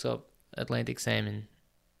anybody looks up Atlantic salmon,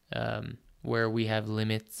 where we have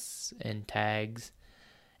limits and tags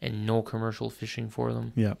and no commercial fishing for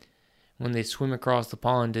them, Yeah. when they swim across the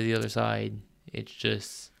pond to the other side, it's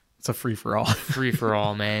just It's a free for all. free for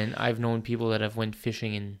all, man. I've known people that have went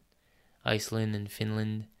fishing in Iceland and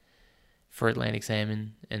Finland for Atlantic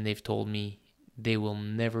salmon, and they've told me they will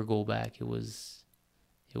never go back. It was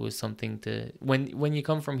something to when you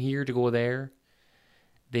come from here to go there,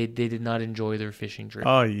 they did not enjoy their fishing trip.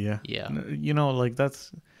 Oh, yeah. Yeah.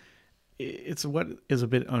 It's what is a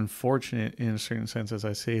bit unfortunate in a certain sense, as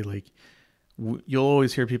I say, like, you'll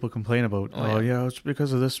always hear people complain about, it's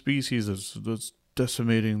because of this species that's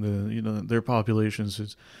decimating their populations.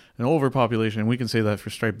 It's an overpopulation. And we can say that for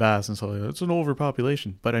striped bass and so it's an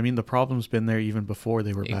overpopulation. But I mean, the problem's been there even before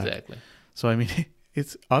they were back. Exactly. So I mean,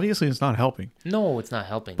 it's not helping. No, it's not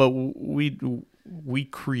helping. But we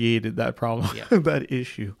created that problem, that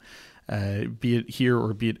issue, be it here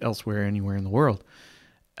or be it elsewhere, anywhere in the world.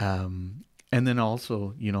 And then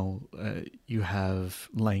also, you have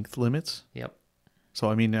length limits. Yep. So,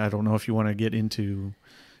 I mean, I don't know if you want to get into,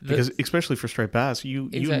 because especially for striped bass, you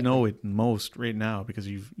know it most right now because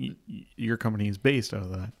your company is based out of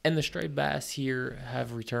that. And the striped bass here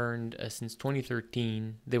have returned since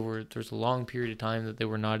 2013. There's a long period of time that they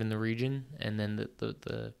were not in the region, and then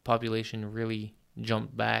the population really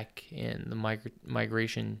jumped back, and the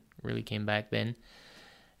migration really came back then.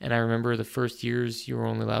 And I remember the first years you were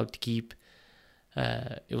only allowed to keep,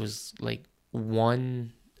 it was like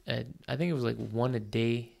one, I think it was like one a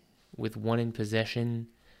day with one in possession,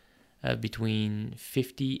 between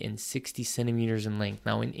 50 and 60 centimeters in length.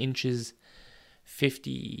 Now in inches,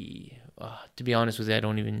 50, to be honest with you, I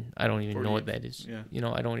don't even know what that is. Yeah.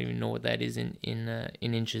 I don't even know what that is in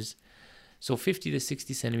inches. So 50 to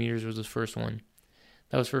 60 centimeters was the first one.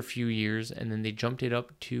 That was for a few years, and then they jumped it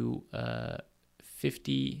up to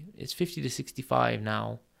 50. It's 50 to 65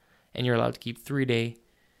 now, and you're allowed to keep 3 a day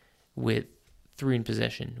with 3 in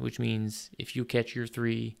possession, which means if you catch your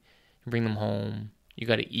 3 and bring them home, you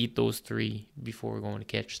got to eat those 3 before going to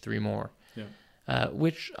catch 3 more. Yeah.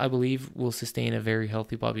 Which I believe will sustain a very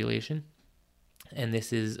healthy population. And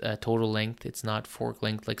this is total length. It's not fork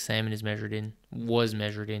length like salmon was measured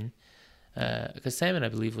in. Because salmon, I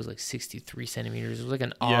believe, was like 63 centimeters. It was like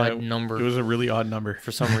an odd number. It was a really odd number.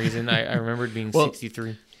 For some reason, I remember it being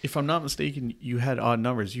 63. If I'm not mistaken, you had odd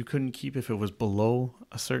numbers. You couldn't keep if it was below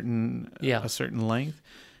a certain length,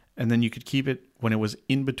 and then you could keep it when it was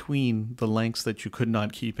in between the lengths that you could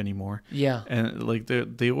not keep anymore. Yeah. And like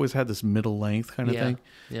they always had this middle length kind of thing.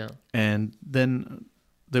 Yeah. And then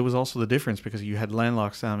there was also the difference because you had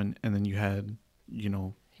landlocked salmon, and then you had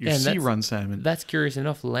your sea run salmon. That's curious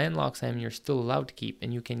enough. Landlocked salmon you're still allowed to keep,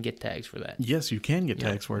 and you can get tags for that. Yes, you can get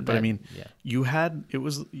tags for it, but I mean,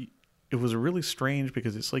 it was really strange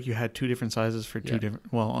because it's like you had 2 different sizes for 2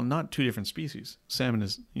 different, well, not 2 different species. Salmon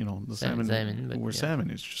is, the salmon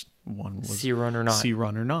salmon is just one was sea run or not. Sea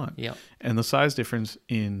run or not. Yeah. And the size difference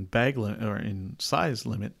in bag limit or in size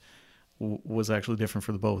limit was actually different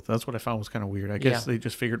for the both. That's what I found was kind of weird. I guess they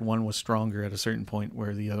just figured one was stronger at a certain point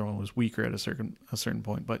where the other one was weaker at a certain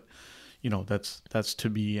point. But that's to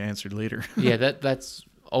be answered later. Yeah, that's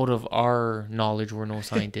out of our knowledge. We're no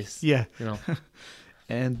scientists. Yeah. You know.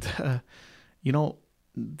 And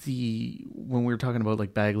when we were talking about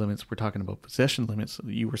like bag limits, we're talking about possession limits.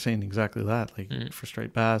 You were saying exactly that. Like for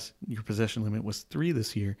striped bass, your possession limit was 3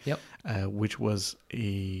 this year. Yep. Which was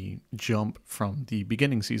a jump from the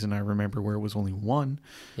beginning season. I remember where it was only 1.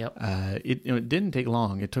 Yep. It didn't take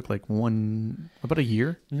long. It took like about a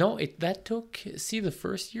year. No, that took. See, the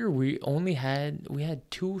first year we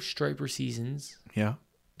had 2 striper seasons. Yeah.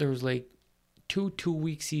 There was like 2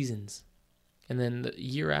 2-week seasons, and then the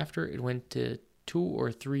year after it went to 2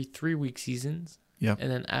 or 3 3-week seasons. Yeah. And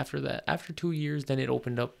then after that, after 2 years, then it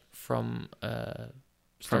opened up from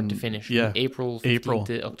start to finish. Yeah. From April 15th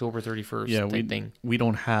to October 31st. Yeah. Thing. We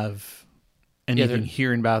don't have anything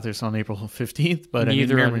here in Bathurst on April 15th, but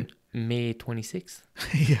neither I mean, on May 26th.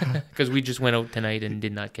 Yeah. Because we just went out tonight and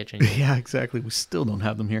did not catch any. Yeah, exactly. We still don't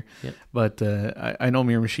have them here. Yep. But I know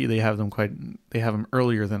Miramichi, they have them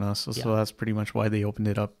earlier than us. So, Yeah. so that's pretty much why they opened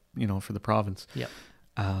it up, for the province. Yeah.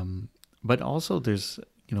 But also there's,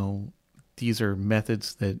 these are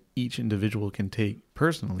methods that each individual can take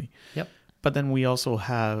personally. Yep. But then we also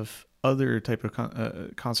have other type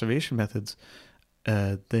of conservation methods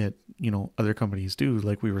that, other companies do.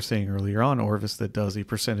 Like we were saying earlier on, Orvis that does a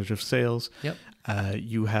percentage of sales. Yep.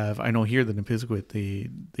 You have, I know here that in Pisquit,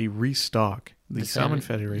 they restock the Salmon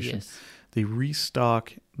Federation. Yes. They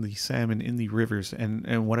restock the salmon in the rivers.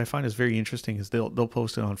 And what I find is very interesting is they'll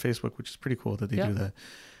post it on Facebook, which is pretty cool that they do that.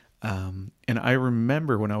 And I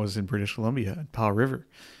remember when I was in British Columbia at Powell River,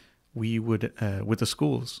 we would, with the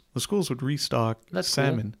schools would restock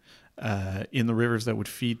salmon in the rivers that would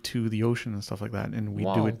feed to the ocean and stuff like that. And we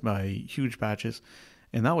do it by huge batches.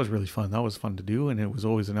 And that was really fun. That was fun to do. And it was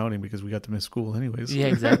always an outing because we got to miss school anyways. Yeah,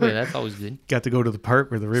 exactly. That's always good. Got to go to the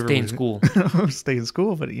park where the river Stay in school. Stay in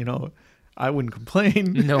school. But, I wouldn't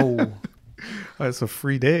complain. No. It's a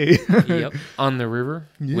free day. Yep. On the river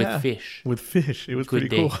with fish. With fish. It was Good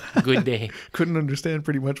pretty day. cool. Good day. Couldn't understand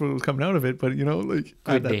pretty much what was coming out of it. But,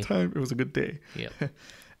 at that time, it was a good day. Yeah.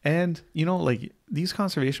 And, these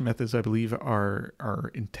conservation methods, I believe,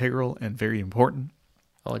 are integral and very important.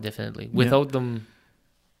 Oh, definitely. Without them,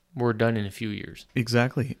 we're done in a few years.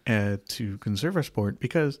 Exactly. To conserve our sport.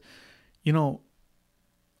 Because,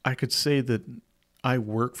 I could say that I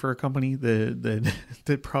work for a company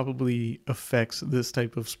that probably affects this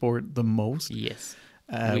type of sport the most. Yes.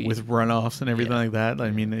 With runoffs and everything like that.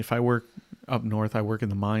 I mean, if I work up north, I work in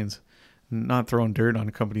the mines. Not throwing dirt on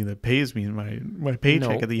a company that pays me my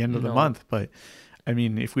paycheck at the end of the month. But, I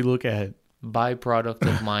mean, if we look at byproducts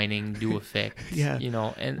of mining do affect,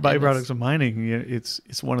 and byproducts of mining,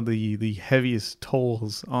 it's one of the heaviest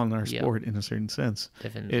tolls on our sport in a certain sense.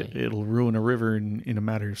 Definitely. It'll ruin a river in a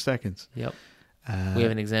matter of seconds. Yep. We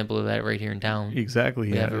have an example of that right here in town. Exactly.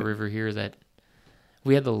 We have a river here that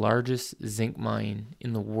we had the largest zinc mine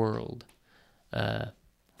in the world,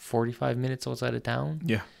 45 minutes outside of town.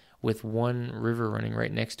 Yeah. With one river running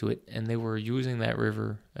right next to it, and they were using that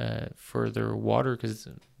river for their water because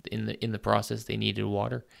in the process they needed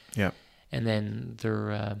water. Yeah. And then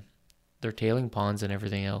their tailing ponds and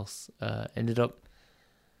everything else ended up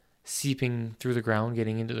seeping through the ground,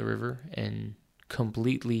 getting into the river, and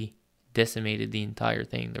completely decimated the entire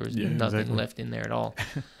thing. There was nothing left in there at all.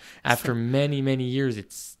 After many, many years,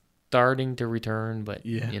 it's starting to return, but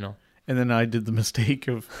And then I did the mistake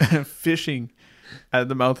of fishing at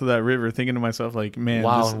the mouth of that river, thinking to myself, like, man,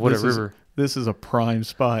 what a river. This is a prime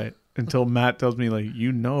spot. Until Matt tells me, like,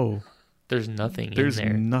 there's nothing in there. There's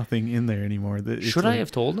nothing in there anymore. Should I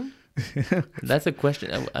have told him? That's a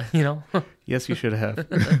question, Yes, you should have.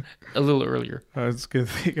 A little earlier. It's a good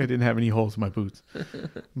thing I didn't have any holes in my boots.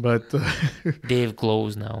 But Dave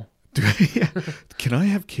glows now. Can I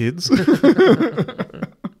have kids?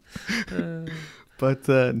 But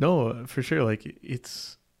no, for sure. Like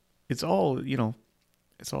it's all,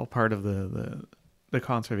 it's all part of the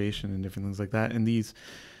conservation and different things like that. And these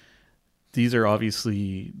are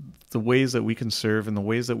obviously the ways that we conserve and the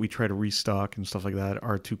ways that we try to restock and stuff like that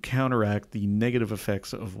are to counteract the negative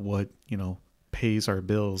effects of what, pays our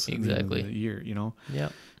bills at the end of the year, Yeah.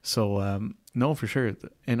 So, no, for sure.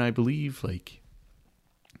 And I believe like,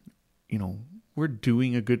 we're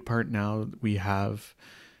doing a good part now. We have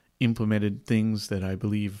implemented things that I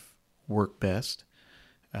believe work best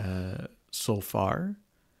so far.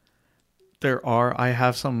 I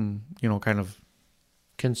have some, kind of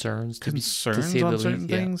concerns on certain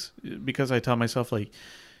things because I tell myself like,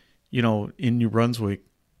 in New Brunswick,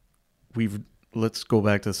 let's go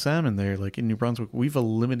back to the salmon there. Like in New Brunswick, we've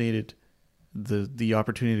eliminated the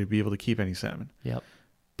opportunity to be able to keep any salmon. Yep.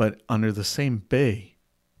 But under the same bay,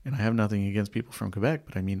 and I have nothing against people from Quebec,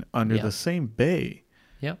 but I mean under the same bay.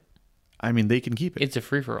 Yep. I mean they can keep it. It's a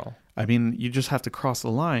free for all. I mean you just have to cross the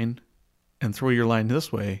line and throw your line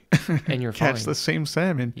this way, And you're catch fine. the same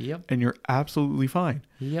salmon, Yep. and you're absolutely fine.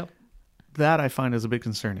 Yep. That I find is a bit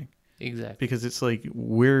concerning Exactly. because it's like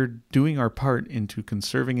we're doing our part into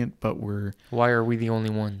conserving it, but we're Why are we the only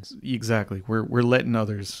ones? we're letting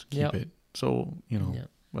others keep Yep. it. So Yep.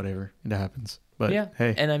 whatever, it happens. But Yeah.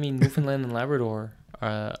 hey, And I mean, Newfoundland and Labrador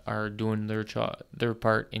are doing their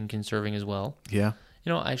part in conserving as well. yeah,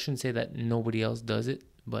 I shouldn't say that nobody else does it,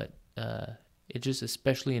 but it's just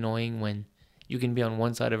especially annoying when you can be on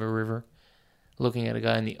one side of a river looking at a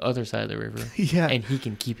guy on the other side of the river yeah, and he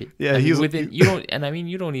can keep it. Yeah, I mean, he's-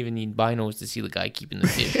 you don't even need binos to see the guy keeping the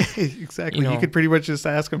fish. exactly. You You know. could pretty much just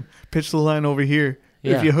ask him, pitch the line over here.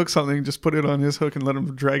 Yeah. If you hook something, just put it on his hook and let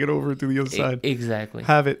him drag it over to the other side. Exactly.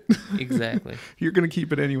 Have it. Exactly. You're gonna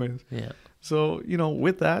keep it anyways. Yeah. So,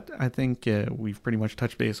 with that, I think we've pretty much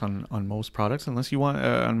touched base on most products, unless you want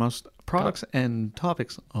on most products and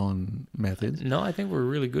topics on methods. No, I think we're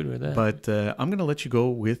really good with that. But I'm going to let you go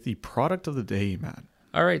with the product of the day, Matt.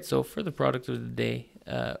 All right, so for the product of the day,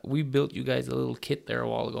 we built you guys a little kit there a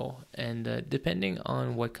while ago, and depending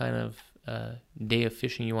on what kind of day of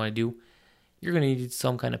fishing you want to do, you're going to need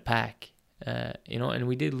some kind of pack, and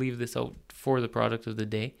we did leave this out for the product of the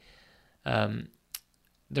day.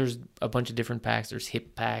 There's a bunch of different packs. There's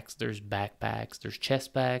hip packs, there's backpacks, there's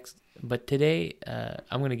chest packs, but today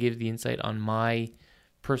I'm going to give the insight on my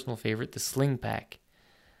personal favorite, the sling pack.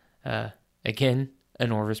 Again,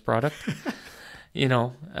 an Orvis product.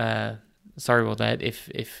 Sorry about that.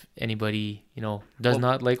 If anybody does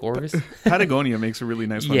not like Orvis, Patagonia makes a really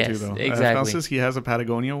nice one Yes, too, though. exactly. Francis, he has a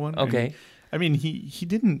Patagonia one. and okay, I mean, he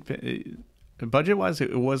didn't. Budget wise,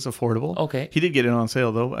 it was affordable. okay, He did get it on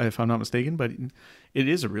sale though, if I'm not mistaken. But it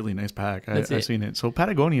is a really nice pack. That's I've it. seen it. So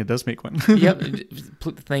Patagonia does make one. yep.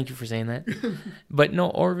 Thank you for saying that. But no,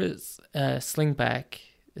 Orvis sling pack.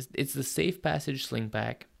 It's the Safe Passage sling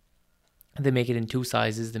pack. They make it in two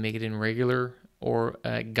sizes. They make it in regular or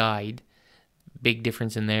guide. Big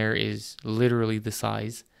difference in there is literally the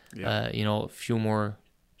size. Yeah. A few more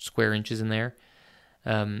square inches in there.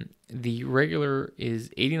 The regular is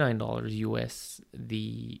 $89 US.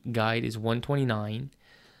 The guide is $129.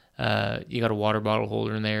 You got a water bottle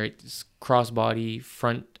holder in there. It's crossbody,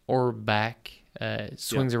 front or back.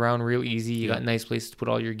 Swings around real easy. You got nice places to put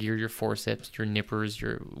all your gear, your forceps, your nippers,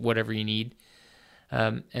 your whatever you need.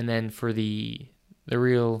 And then for the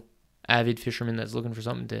real avid fisherman that's looking for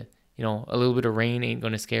something to, a little bit of rain ain't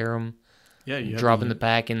going to scare them. Yeah, you Dropping the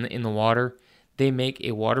pack in the water. They make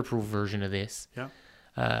a waterproof version of this. Yeah.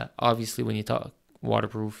 Obviously, when you talk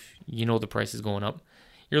waterproof, the price is going up.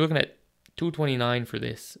 You're looking at $229 for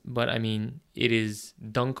this, but I mean, it is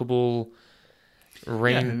dunkable,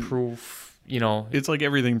 rainproof. It's like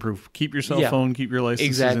everything proof. Keep your cell Yeah. phone, keep your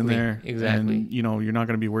licenses in Exactly, there. exactly. And, you're not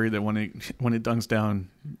going to be worried that when it dunks down,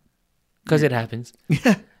 because it happens.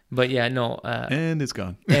 Yeah. But yeah, no. And it's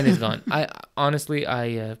gone. And it's gone. I honestly,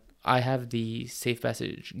 I have the Safe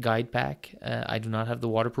Passage guide pack. I do not have the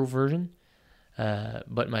waterproof version.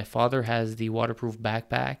 But my father has the waterproof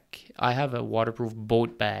backpack. I have a waterproof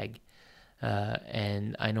boat bag.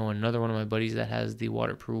 And I know another one of my buddies that has the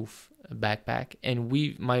waterproof backpack.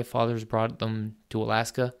 And my father's brought them to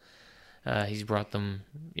Alaska. He's brought them,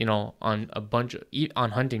 on a bunch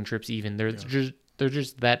on hunting trips even. They're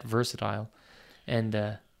just that versatile. And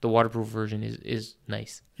the waterproof version is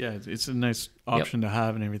nice. Yeah, it's a nice option to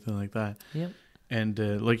have and everything like that. Yep.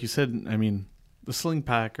 And like you said, I mean, the sling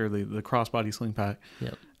pack or the crossbody sling pack.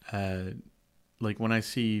 Yep. Like when I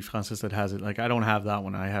see Francis that has it, like I don't have that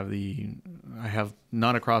one. I have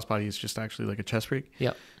not a crossbody. It's just actually like a chest rig.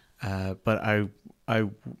 Yep. But I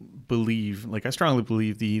believe, like I strongly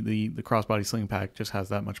believe the crossbody sling pack just has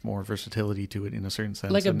that much more versatility to it in a certain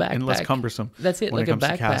sense, Like a and less backpack. cumbersome. That's it. When Like it a comes to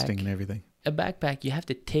backpack. casting and everything, A backpack, you have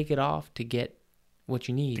to take it off to get what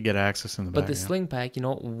you need. to get access in the But back. the sling pack,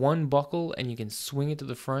 one buckle and you can swing it to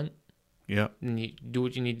the front Yeah. and you do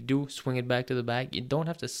what you need to do, swing it back to the back. You don't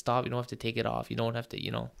have to stop. You don't have to take it off. You don't have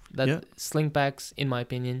to, sling packs, in my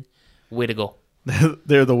opinion, way to go.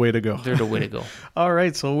 They're the way to go. They're the way to go. All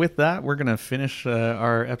right. So with that, we're going to finish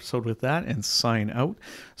our episode with that and sign out.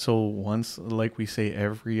 So once, like we say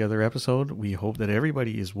every other episode, we hope that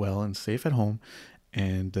everybody is well and safe at home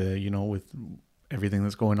and, with everything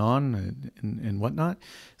that's going on and whatnot.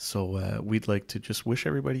 So we'd like to just wish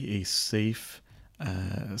everybody a safe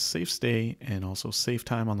stay and also safe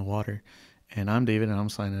time on the water. And I'm David and I'm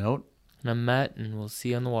signing out. And I'm Matt, and we'll see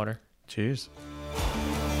you on the water. Cheers.